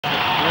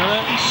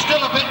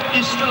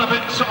still a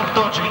bit sort of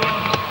dodgy.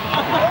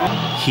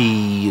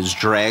 He is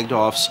dragged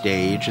off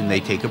stage and they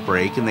take a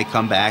break and they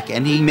come back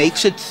and he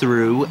makes it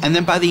through, and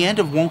then by the end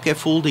of Won't Get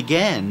Fooled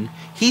Again,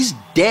 he's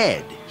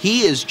dead.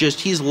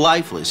 He's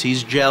lifeless.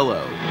 He's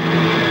jello.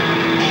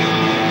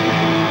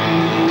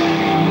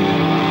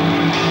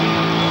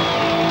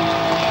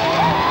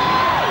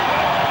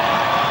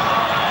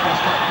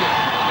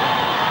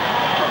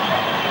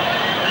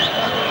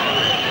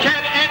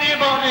 Can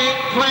anybody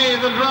play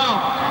the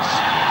drums?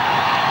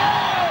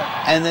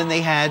 And then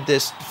they had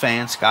this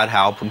fan, Scott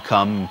Halpern,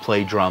 come and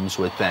play drums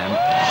with them.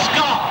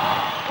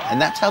 Scott! And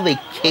that's how they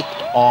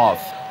kicked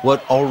off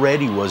what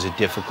already was a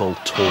difficult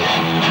tour.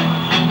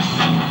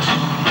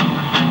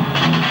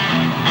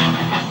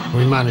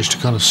 We managed to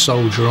kind of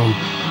soldier on.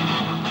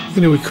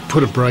 You know, we could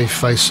put a brave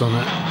face on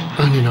it,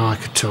 and, you know, I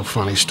could tell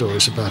funny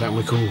stories about it, and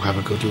we could all have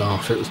a good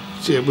laugh.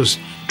 It was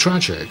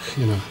tragic,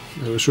 you know.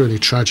 It was really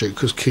tragic,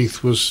 because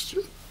Keith was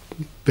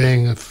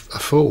being a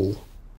fool.